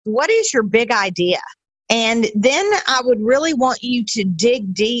what is your big idea? And then I would really want you to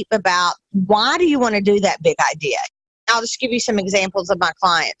dig deep about why do you want to do that big idea? I'll just give you some examples of my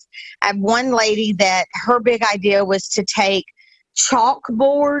clients. I have one lady that her big idea was to take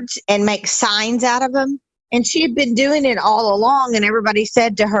chalkboards and make signs out of them. And she had been doing it all along, and everybody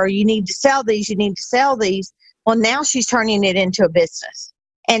said to her, you need to sell these, you need to sell these. Well, now she's turning it into a business.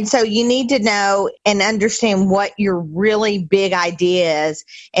 And so you need to know and understand what your really big idea is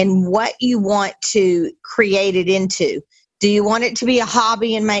and what you want to create it into. Do you want it to be a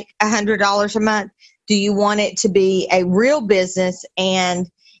hobby and make $100 a month? Do you want it to be a real business and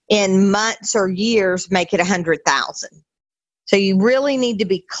in months or years make it 100,000? So you really need to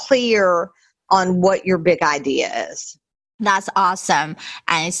be clear on what your big idea is. That's awesome.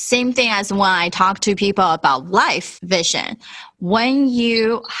 And same thing as when I talk to people about life vision. When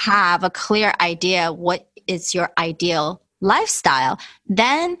you have a clear idea what is your ideal lifestyle,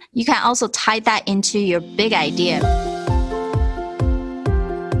 then you can also tie that into your big idea.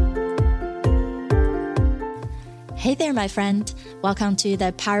 Hey there, my friend. Welcome to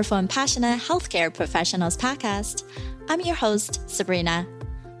the Powerful and Passionate Healthcare Professionals podcast. I'm your host, Sabrina.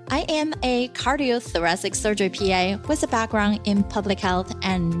 I am a cardiothoracic surgery PA with a background in public health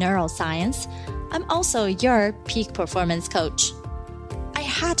and neuroscience. I'm also your peak performance coach. I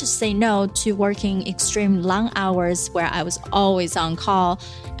had to say no to working extreme long hours where I was always on call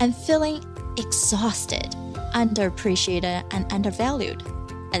and feeling exhausted, underappreciated, and undervalued,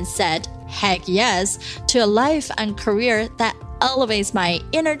 and said heck yes to a life and career that elevates my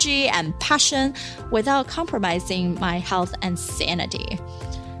energy and passion without compromising my health and sanity.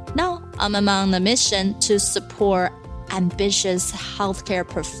 Now, I'm among the mission to support ambitious healthcare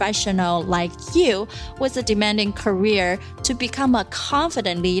professional like you with a demanding career to become a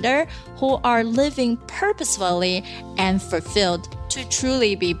confident leader who are living purposefully and fulfilled to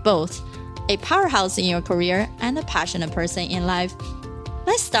truly be both a powerhouse in your career and a passionate person in life.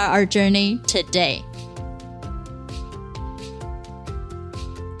 Let's start our journey today.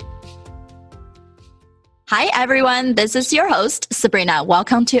 Hi, everyone. This is your host, Sabrina.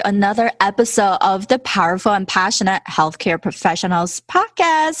 Welcome to another episode of the Powerful and Passionate Healthcare Professionals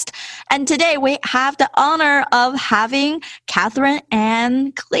podcast. And today we have the honor of having Catherine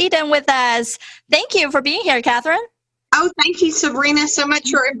Ann Clayton with us. Thank you for being here, Catherine. Oh, thank you, Sabrina, so much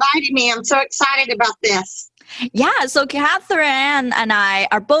for inviting me. I'm so excited about this. Yeah, so Catherine and I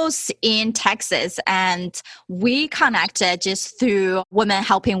are both in Texas, and we connected just through Women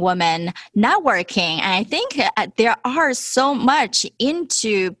Helping Women networking. And I think there are so much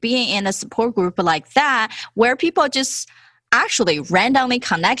into being in a support group like that where people just actually randomly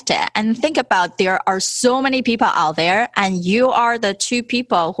connected. And think about there are so many people out there, and you are the two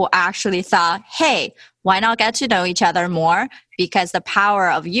people who actually thought, hey, why not get to know each other more? Because the power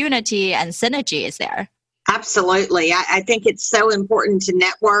of unity and synergy is there. Absolutely. I think it's so important to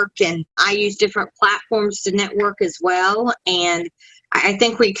network, and I use different platforms to network as well. And I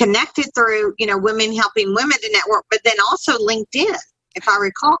think we connected through, Women Helping Women to network, but then also LinkedIn, if I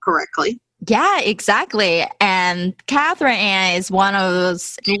recall correctly. Yeah, exactly. And Catherine Ann is one of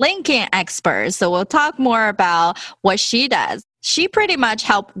those LinkedIn experts. So we'll talk more about what she does. She pretty much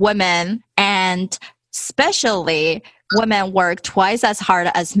helps women, and especially women work twice as hard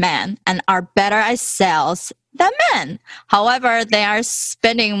as men and are better at sales than men. However, they are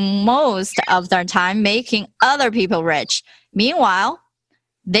spending most of their time making other people rich. Meanwhile,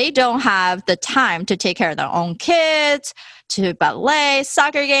 they don't have the time to take care of their own kids, to ballet,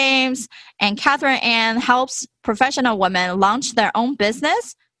 soccer games. And Catherine Ann helps professional women launch their own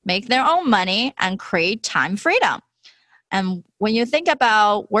business, make their own money, and create time freedom. And when you think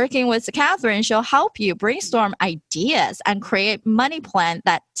about working with Catherine, she'll help you brainstorm ideas and create money plan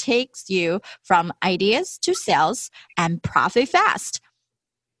that takes you from ideas to sales and profit fast.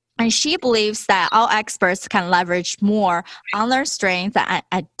 And she believes that all experts can leverage more on their strengths and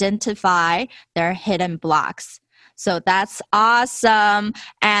identify their hidden blocks. So that's awesome.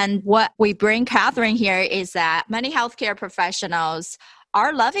 And what we bring Catherine here is that many healthcare professionals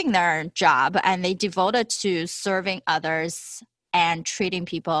are loving their job and they devoted to serving others and treating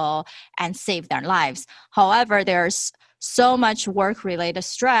people and save their lives. However, there's so much work-related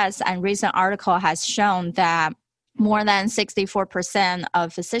stress, and recent article has shown that more than 64%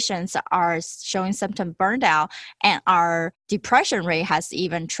 of physicians are showing symptom burnout, and our depression rate has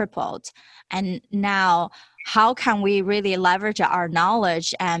even tripled. And now, how can we really leverage our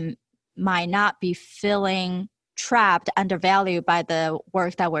knowledge and might not be feeling trapped, undervalued by the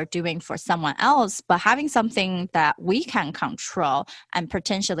work that we're doing for someone else, but having something that we can control and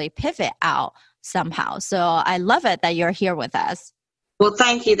potentially pivot out somehow. So I love it that you're here with us. Well,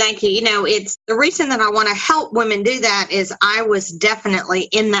 thank you. Thank you. It's the reason that I want to help women do that is I was definitely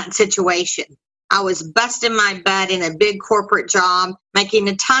in that situation. I was busting my butt in a big corporate job, making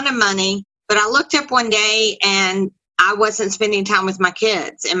a ton of money. But I looked up one day and I wasn't spending time with my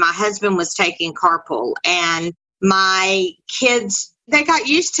kids, and my husband was taking carpool, and my kids, they got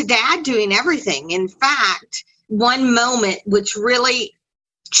used to dad doing everything. In fact, one moment which really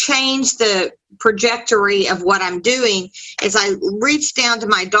changed the trajectory of what I'm doing is I reached down to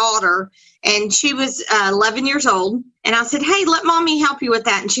my daughter, and she was 11 years old. And I said, hey, let mommy help you with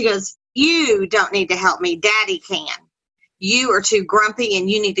that. And she goes, you don't need to help me. Daddy can. You are too grumpy and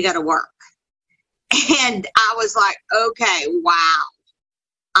you need to go to work. And I was like, okay, wow.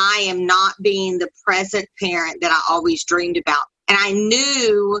 I am not being the present parent that I always dreamed about. And I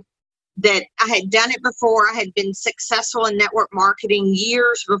knew that I had done it before. I had been successful in network marketing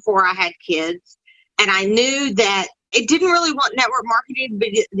years before I had kids. And I knew that it didn't really want network marketing to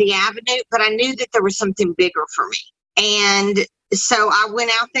be the avenue, but I knew that there was something bigger for me. And so I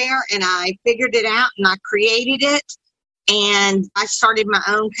went out there and I figured it out and I created it. And I started my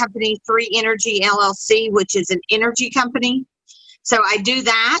own company, 3 Energy LLC, which is an energy company. So I do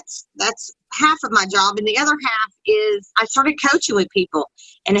that. That's half of my job. And the other half is I started coaching with people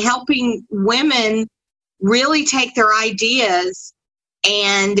and helping women really take their ideas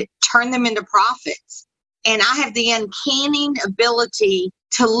and turn them into profits. And I have the uncanny ability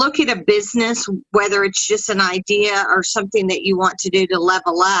to look at a business, whether it's just an idea or something that you want to do to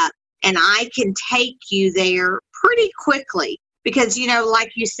level up, and I can take you there pretty quickly because,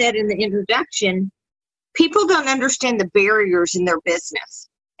 like you said in the introduction, people don't understand the barriers in their business.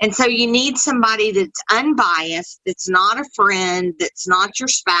 And so you need somebody that's unbiased, that's not a friend, that's not your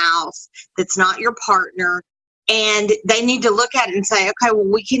spouse, that's not your partner. And they need to look at it and say, okay, well,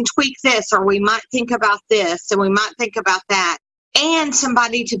 we can tweak this, or we might think about this, and we might think about that. And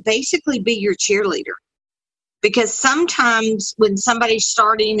somebody to basically be your cheerleader. Because sometimes when somebody's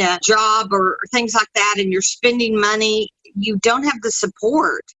starting a job or things like that and you're spending money, you don't have the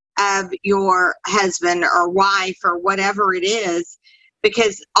support of your husband or wife or whatever it is,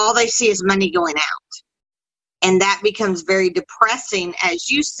 because all they see is money going out. And that becomes very depressing, as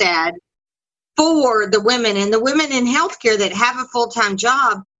you said, for the women. And the women in healthcare that have a full-time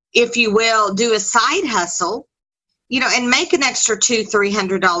job, if you will, do a side hustle, and make an extra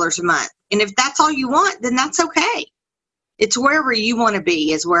 $200-$300 a month. And if that's all you want, then that's okay. It's wherever you want to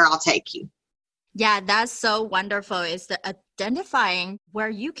be is where I'll take you. Yeah, that's so wonderful. It's the identifying where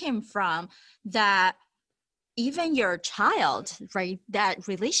you came from, that even your child, right, that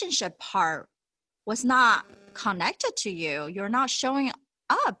relationship part was not connected to you. You're not showing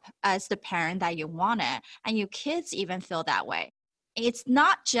up as the parent that you wanted. And your kids even feel that way. It's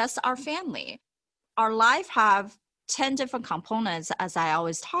not just our family. Our life have 10 different components, as I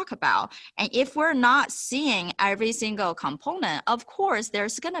always talk about. And if we're not seeing every single component, of course,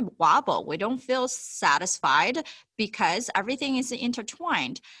 there's going to wobble. We don't feel satisfied because everything is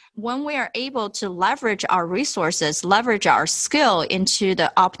intertwined. When we are able to leverage our resources, leverage our skill into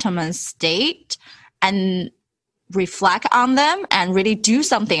the optimum state and reflect on them and really do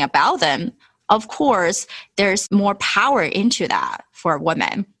something about them, of course, there's more power into that for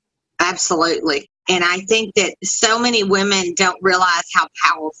women. Absolutely. And I think that so many women don't realize how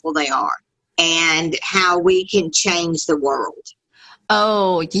powerful they are and how we can change the world.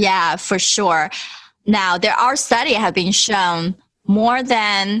 Oh, yeah, for sure. Now, there are studies have been shown more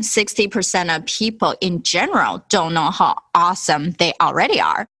than 60% of people in general don't know how awesome they already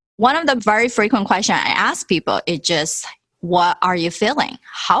are. One of the very frequent questions I ask people is just, what are you feeling?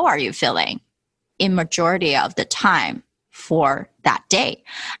 How are you feeling? In majority of the time for that day.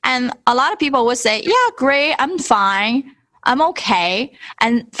 And a lot of people would say, yeah, great, I'm fine, I'm okay.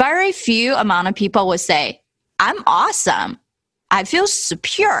 And very few amount of people would say, I'm awesome, I feel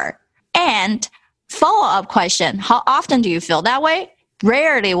secure. And follow-up question, how often do you feel that way?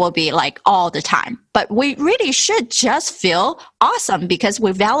 Rarely will be like all the time. But we really should just feel awesome because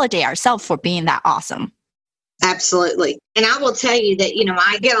we validate ourselves for being that awesome. Absolutely. And I will tell you that,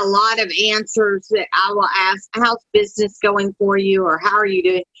 I get a lot of answers that I will ask, how's business going for you, or how are you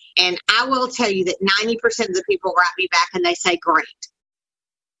doing? And I will tell you that 90% of the people write me back and they say, great.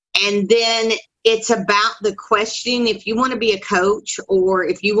 And then it's about the questioning. If you want to be a coach, or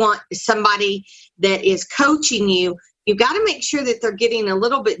if you want somebody that is coaching you, you've got to make sure that they're getting a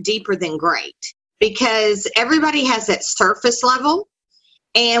little bit deeper than great, because everybody has that surface level.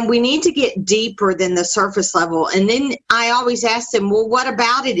 And we need to get deeper than the surface level. And then I always ask them, well, what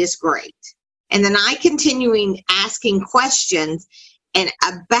about it is great? And then I continuing asking questions, and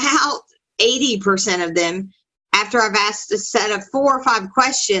about 80% of them after I've asked a set of 4 or 5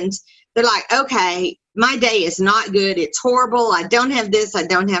 questions, they're like, okay, my day is not good. It's horrible. I don't have this. I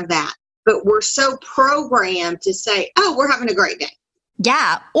don't have that. But we're so programmed to say, oh, we're having a great day.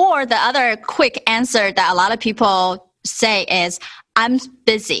 Yeah. Or the other quick answer that a lot of people say is, I'm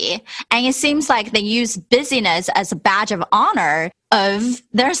busy. And it seems like they use busyness as a badge of honor of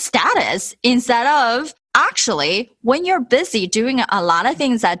their status instead of actually, when you're busy doing a lot of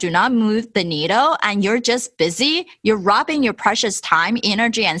things that do not move the needle and you're just busy, you're robbing your precious time,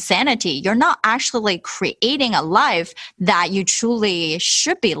 energy, and sanity. You're not actually creating a life that you truly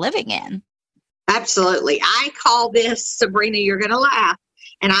should be living in. Absolutely. I call this, Sabrina, you're going to laugh.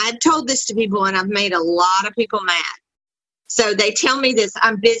 And I've told this to people and I've made a lot of people mad. So they tell me this,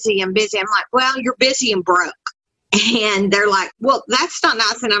 I'm busy. I'm like, well, you're busy and broke. And they're like, well, that's not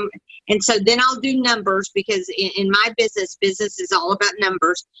nice. And so then I'll do numbers because in my business is all about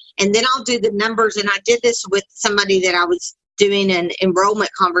numbers. And then I'll do the numbers. And I did this with somebody that I was doing an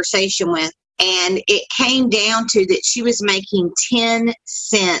enrollment conversation with. And it came down to that she was making 10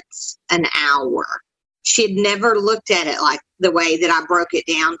 cents an hour. She had never looked at it like the way that I broke it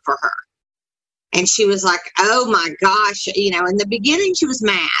down for her. And she was like, oh my gosh, in the beginning she was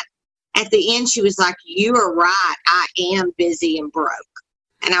mad. At the end, she was like, you are right. I am busy and broke.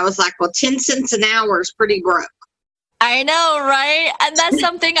 And I was like, well, 10 cents an hour is pretty broke. I know, right? And that's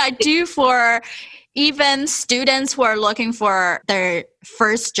something I do for even students who are looking for their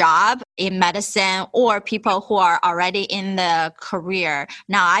first job in medicine or people who are already in the career.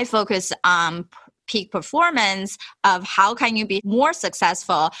 Now, I focus on peak performance of how can you be more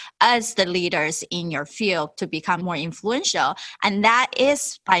successful as the leaders in your field to become more influential. And that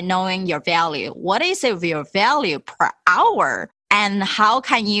is by knowing your value. What is your value per hour? And how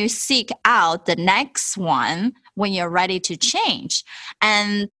can you seek out the next one when you're ready to change?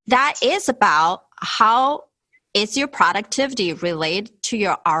 And that is about how is your productivity related to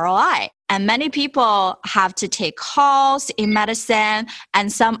your ROI. And many people have to take calls in medicine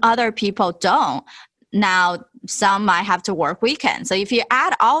and some other people don't. Now, some might have to work weekends. So if you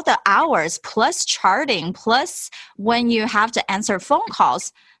add all the hours plus charting, plus when you have to answer phone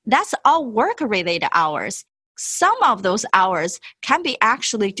calls, that's all work-related hours. Some of those hours can be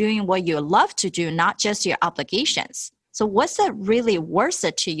actually doing what you love to do, not just your obligations. So what's it really worth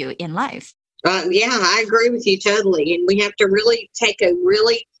it to you in life? Yeah, I agree with you totally. And we have to really take a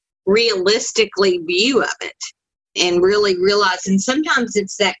really realistically view of it and really realize. And sometimes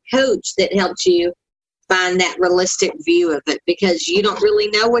it's that coach that helps you find that realistic view of it because you don't really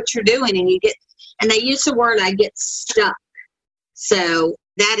know what you're doing and they use the word, I get stuck. So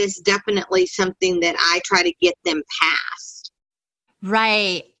that is definitely something that I try to get them past.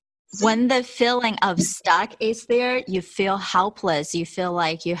 Right. When the feeling of stuck is there, you feel helpless. You feel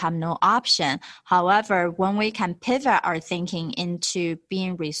like you have no option. However, when we can pivot our thinking into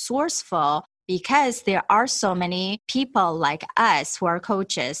being resourceful, because there are so many people like us who are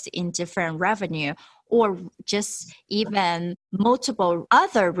coaches in different revenue, or just even multiple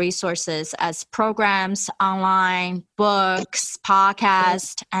other resources as programs, online, books,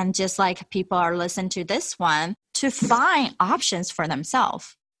 podcasts, and just like people are listening to this one, to find options for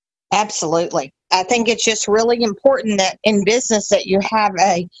themselves. Absolutely. I think it's just really important that in business that you have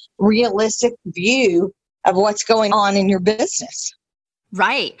a realistic view of what's going on in your business.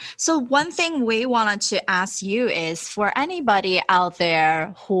 Right. So one thing we wanted to ask you is for anybody out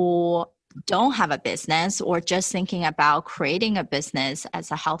there who don't have a business or just thinking about creating a business as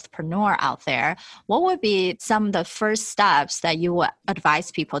a healthpreneur out there, what would be some of the first steps that you would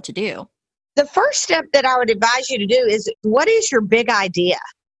advise people to do? The first step that I would advise you to do is, what is your big idea?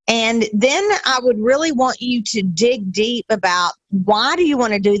 And then I would really want you to dig deep about why do you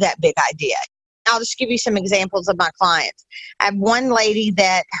want to do that big idea? I'll just give you some examples of my clients. I have one lady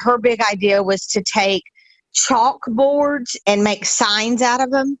that her big idea was to take chalkboards and make signs out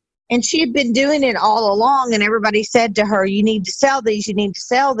of them. And she had been doing it all along, and everybody said to her, you need to sell these, you need to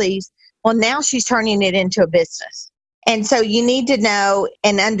sell these. Well, now she's turning it into a business. And so you need to know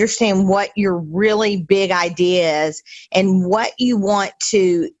and understand what your really big idea is and what you want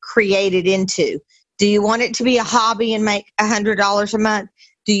to create it into. Do you want it to be a hobby and make $100 a month?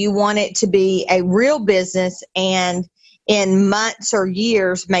 Do you want it to be a real business and in months or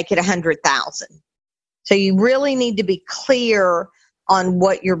years make it 100,000? So you really need to be clear on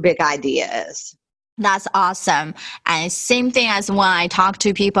what your big idea is. That's awesome. And same thing as when I talk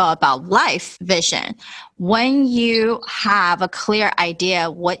to people about life vision. When you have a clear idea,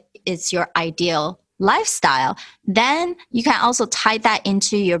 what is your ideal lifestyle, then you can also tie that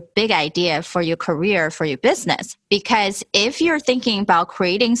into your big idea for your career, for your business. Because if you're thinking about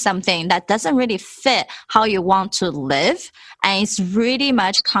creating something that doesn't really fit how you want to live, and it's really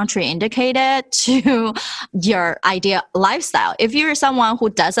much contraindicated to your ideal lifestyle. If you're someone who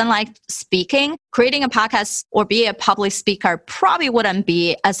doesn't like speaking, creating a podcast or be a public speaker probably wouldn't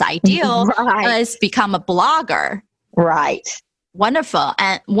be as ideal as become a blogger. Right. Wonderful.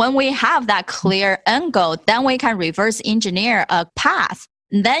 And when we have that clear end goal, then we can reverse engineer a path.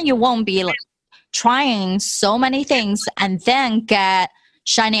 And then you won't be like trying so many things and then get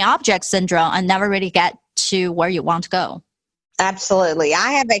shiny object syndrome and never really get to where you want to go. Absolutely.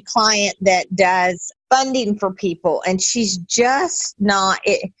 I have a client that does funding for people, and she's just not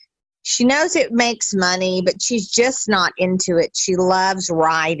it. She knows it makes money, but she's just not into it. She loves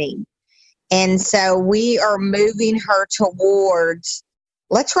writing. And so we are moving her towards,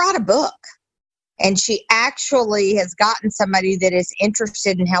 let's write a book. And she actually has gotten somebody that is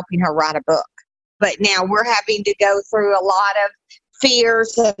interested in helping her write a book. But now we're having to go through a lot of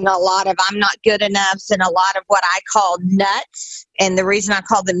fears and a lot of I'm not good enough and a lot of what I call nuts. And the reason I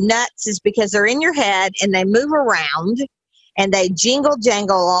call them nuts is because they're in your head and they move around and they jingle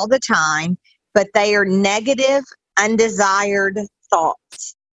jangle all the time, but they are negative, undesired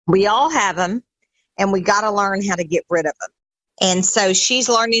thoughts. We all have them, and we got to learn how to get rid of them. And so she's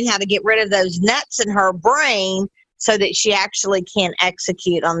learning how to get rid of those nuts in her brain so that she actually can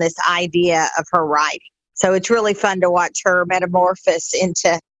execute on this idea of her writing. So it's really fun to watch her metamorphose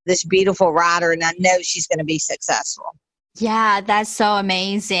into this beautiful writer, and I know she's going to be successful. Yeah, that's so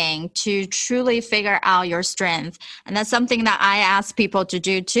amazing to truly figure out your strength. And that's something that I ask people to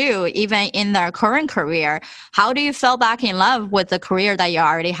do too, even in their current career. How do you fall back in love with the career that you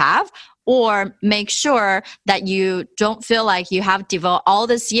already have? Or make sure that you don't feel like you have devoted all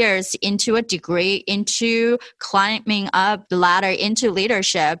these years into a degree, into climbing up the ladder, into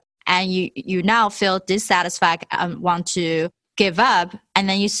leadership, and you now feel dissatisfied and want to give up, and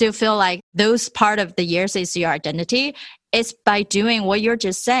then you still feel like those part of the years is your identity. It's by doing what you're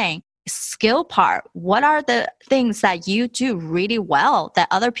just saying. Skill part. What are the things that you do really well that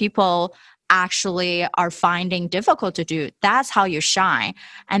other people actually are finding difficult to do? That's how you shine.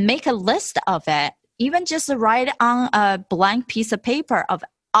 And make a list of it. Even just write on a blank piece of paper of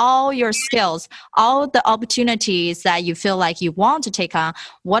all your skills, all the opportunities that you feel like you want to take on.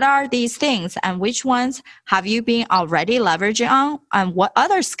 What are these things and which ones have you been already leveraging on, and what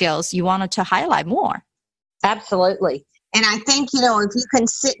other skills you wanted to highlight more? Absolutely. And I think, if you can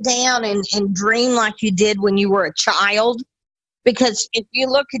sit down and dream like you did when you were a child, because if you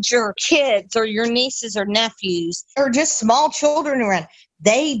look at your kids or your nieces or nephews or just small children around,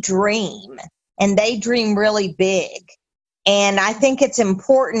 they dream, and they dream really big. And I think it's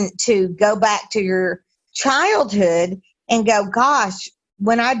important to go back to your childhood and go, gosh,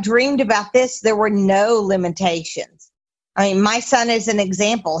 when I dreamed about this, there were no limitations. I mean, my son is an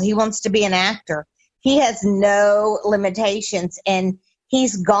example. He wants to be an actor. He has no limitations, and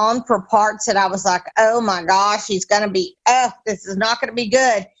he's gone for parts that I was like, oh my gosh, this is not going to be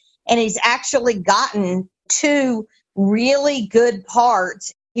good. And he's actually gotten 2 really good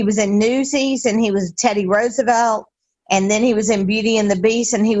parts. He was in Newsies, and he was Teddy Roosevelt. And then he was in Beauty and the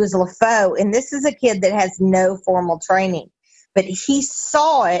Beast, and he was LaFoe. And this is a kid that has no formal training. But he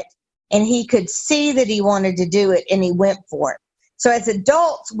saw it, and he could see that he wanted to do it, and he went for it. So as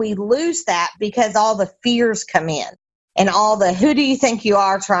adults, we lose that because all the fears come in. And all the, who do you think you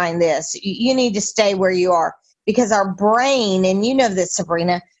are trying this? You need to stay where you are. Because our brain, and you know this,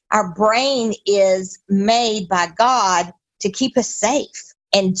 Sabrina, our brain is made by God to keep us safe.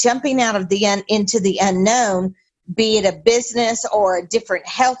 And jumping out of into the unknown, be it a business or a different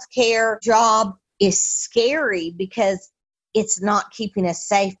healthcare job, is scary because it's not keeping us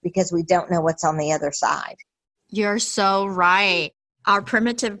safe because we don't know what's on the other side. You're so right. Our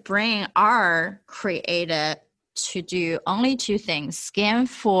primitive brain are created to do only 2 things: scan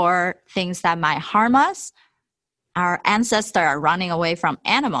for things that might harm us. Our ancestors are running away from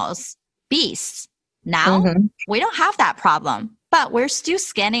animals, beasts. Now, we don't have that problem, but we're still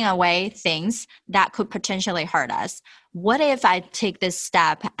scanning away things that could potentially hurt us. What if I take this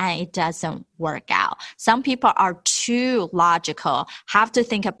step and it doesn't work out? Some people are too logical, have to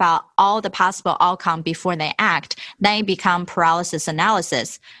think about all the possible outcomes before they act. Then it becomes paralysis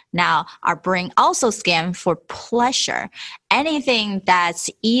analysis. Now, our brain also scans for pleasure. Anything that's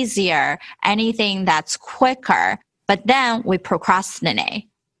easier, anything that's quicker, but then we procrastinate.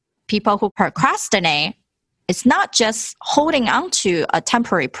 People who procrastinate it's not just holding on to a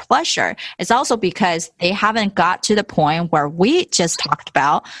temporary pleasure. It's also because they haven't got to the point where we just talked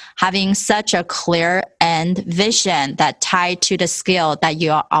about having such a clear end vision that tied to the skill that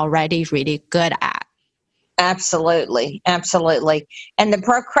you're already really good at. Absolutely. Absolutely. And the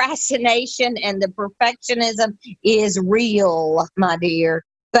procrastination and the perfectionism is real, my dear.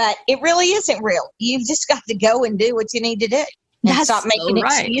 But it really isn't real. You've just got to go and do what you need to do. And That's stop making so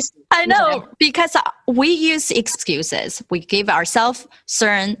right. excuses. I know, because we use excuses. We give ourselves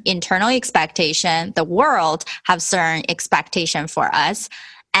certain internal expectation. The world have certain expectation for us,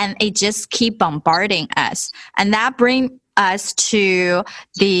 and it just keep bombarding us. And that brings us to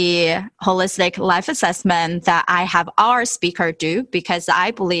the holistic life assessment that I have our speaker do, because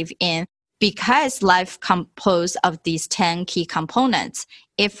I believe in, because life composed of these 10 key components.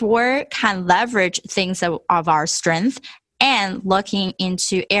 If we can leverage things of our strength and looking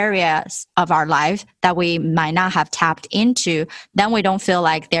into areas of our life that we might not have tapped into, then we don't feel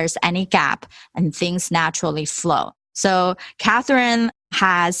like there's any gap and things naturally flow. So Catherine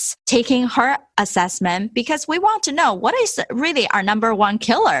has taken her assessment because we want to know what is really our number one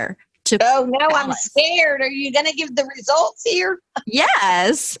killer. Oh, no, I'm scared. Are you going to give the results here?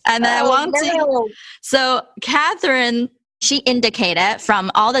 Yes. And I want to. So Catherine, she indicated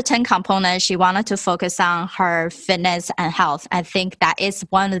from all the 10 components, she wanted to focus on her fitness and health. I think that is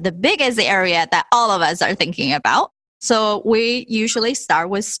one of the biggest area that all of us are thinking about. So we usually start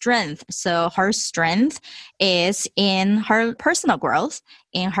with strength. So her strength is in her personal growth,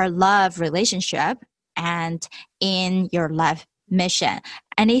 in her love relationship, and in your life mission.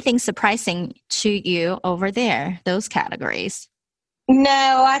 Anything surprising to you over there, those categories?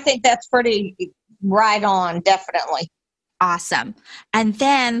 No, I think that's pretty right on, definitely. Awesome. And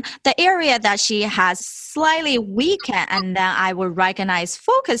then the area that she has slightly weakened and then I would recognize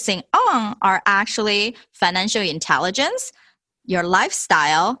focusing on are actually financial intelligence, your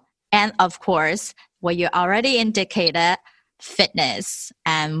lifestyle, and of course, what you already indicated, fitness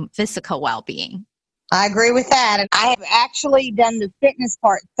and physical well-being. I agree with that. And I have actually done the fitness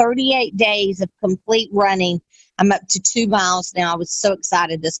part, 38 days of complete running. I'm up to 2 miles now. I was so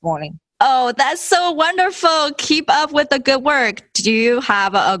excited this morning. Oh, that's so wonderful. Keep up with the good work. Do you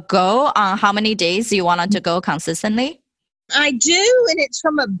have a goal on how many days you wanted to go consistently? I do, and it's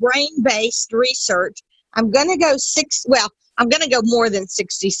from a brain-based research. I'm going to go I'm going to go more than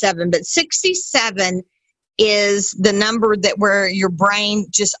 67, but 67 is the number that where your brain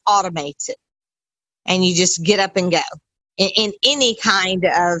just automates it. And you just get up and go in any kind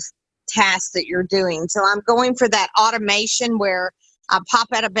of task that you're doing. So I'm going for that automation where I pop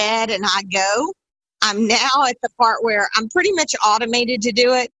out of bed and I go. I'm now at the part where I'm pretty much automated to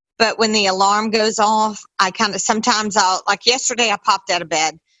do it. But when the alarm goes off, I sometimes like yesterday, I popped out of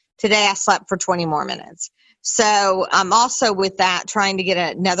bed. Today, I slept for 20 more minutes. So I'm also with that trying to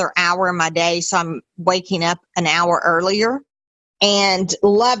get another hour in my day. So I'm waking up an hour earlier and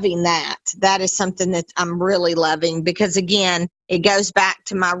loving that. That is something that I'm really loving because, again, it goes back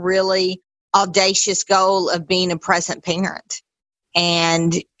to my really audacious goal of being a present parent.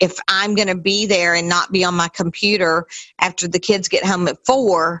 And if I'm going to be there and not be on my computer after the kids get home at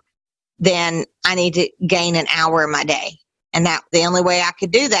 4, then I need to gain an hour in my day. And that the only way I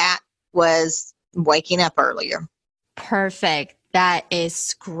could do that was waking up earlier. Perfect. That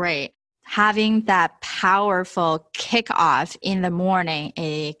is great. Having that powerful kickoff in the morning,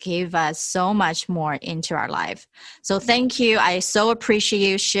 it gave us so much more into our life. So thank you. I so appreciate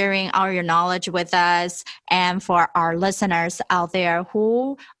you sharing all your knowledge with us. And for our listeners out there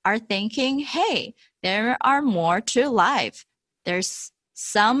who are thinking, hey, there are more to life. There's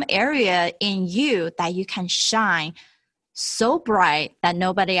some area in you that you can shine so bright that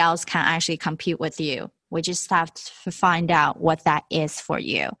nobody else can actually compete with you. We just have to find out what that is for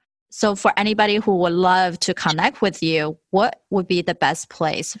you. So for anybody who would love to connect with you, what would be the best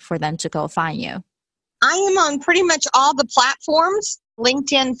place for them to go find you? I am on pretty much all the platforms,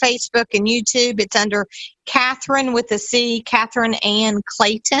 LinkedIn, Facebook, and YouTube. It's under Catherine with a C, Catherine Ann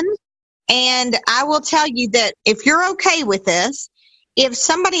Clayton. And I will tell you that if you're okay with this, if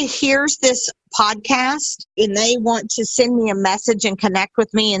somebody hears this podcast and they want to send me a message and connect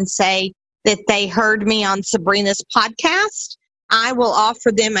with me and say that they heard me on Sabrina's podcast, I will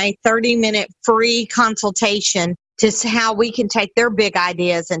offer them a 30-minute free consultation to see how we can take their big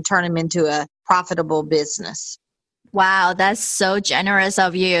ideas and turn them into a profitable business. Wow, that's so generous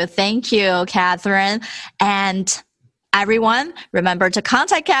of you. Thank you, Catherine. And everyone, remember to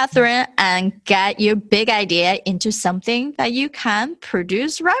contact Catherine and get your big idea into something that you can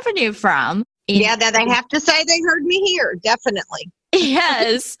produce revenue from. Yeah, that they have to say they heard me here. Definitely.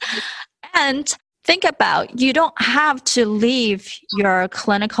 Yes. And think about, you don't have to leave your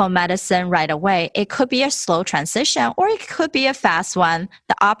clinical medicine right away. It could be a slow transition or it could be a fast one.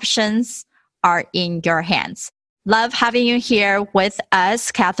 The options are in your hands. Love having you here with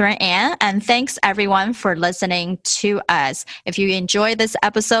us, Catherine Ann, and thanks everyone for listening to us. If you enjoyed this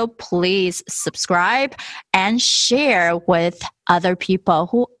episode, please subscribe and share with other people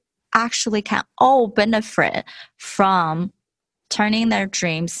who actually can all benefit from turning their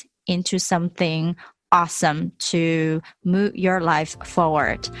dreams into something awesome to move your life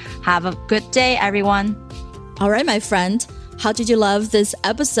forward. Have a good day, everyone. All right, my friend, how did you love this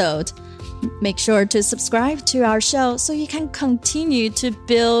episode? Make sure to subscribe to our show so you can continue to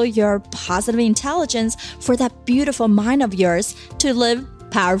build your positive intelligence for that beautiful mind of yours to live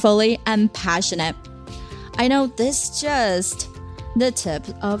powerfully and passionate. I know this is just the tip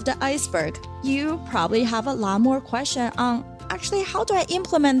of the iceberg. You probably have a lot more questions on actually how do I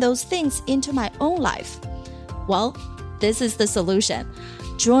implement those things into my own life? Well, this is the solution.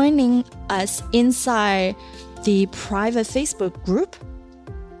 Joining us inside the private Facebook group,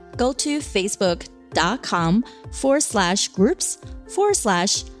 go to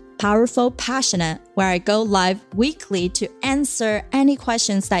facebook.com/groups/powerful passionate, where I go live weekly to answer any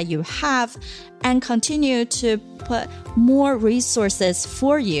questions that you have and continue to put more resources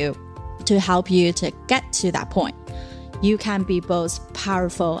for you to help you to get to that point. You can be both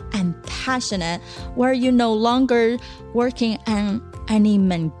powerful and passionate, where you're no longer working on any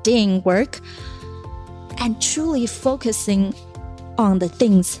mundane work and truly focusing on the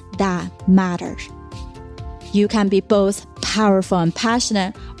things that matter. You can be both powerful and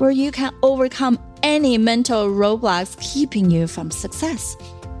passionate, where you can overcome any mental roadblocks keeping you from success.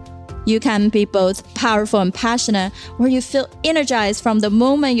 You can be both powerful and passionate, where you feel energized from the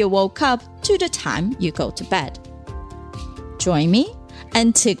moment you woke up to the time you go to bed. Join me,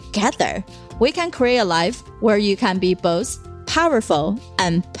 and together we can create a life where you can be both powerful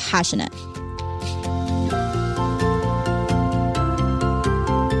and passionate.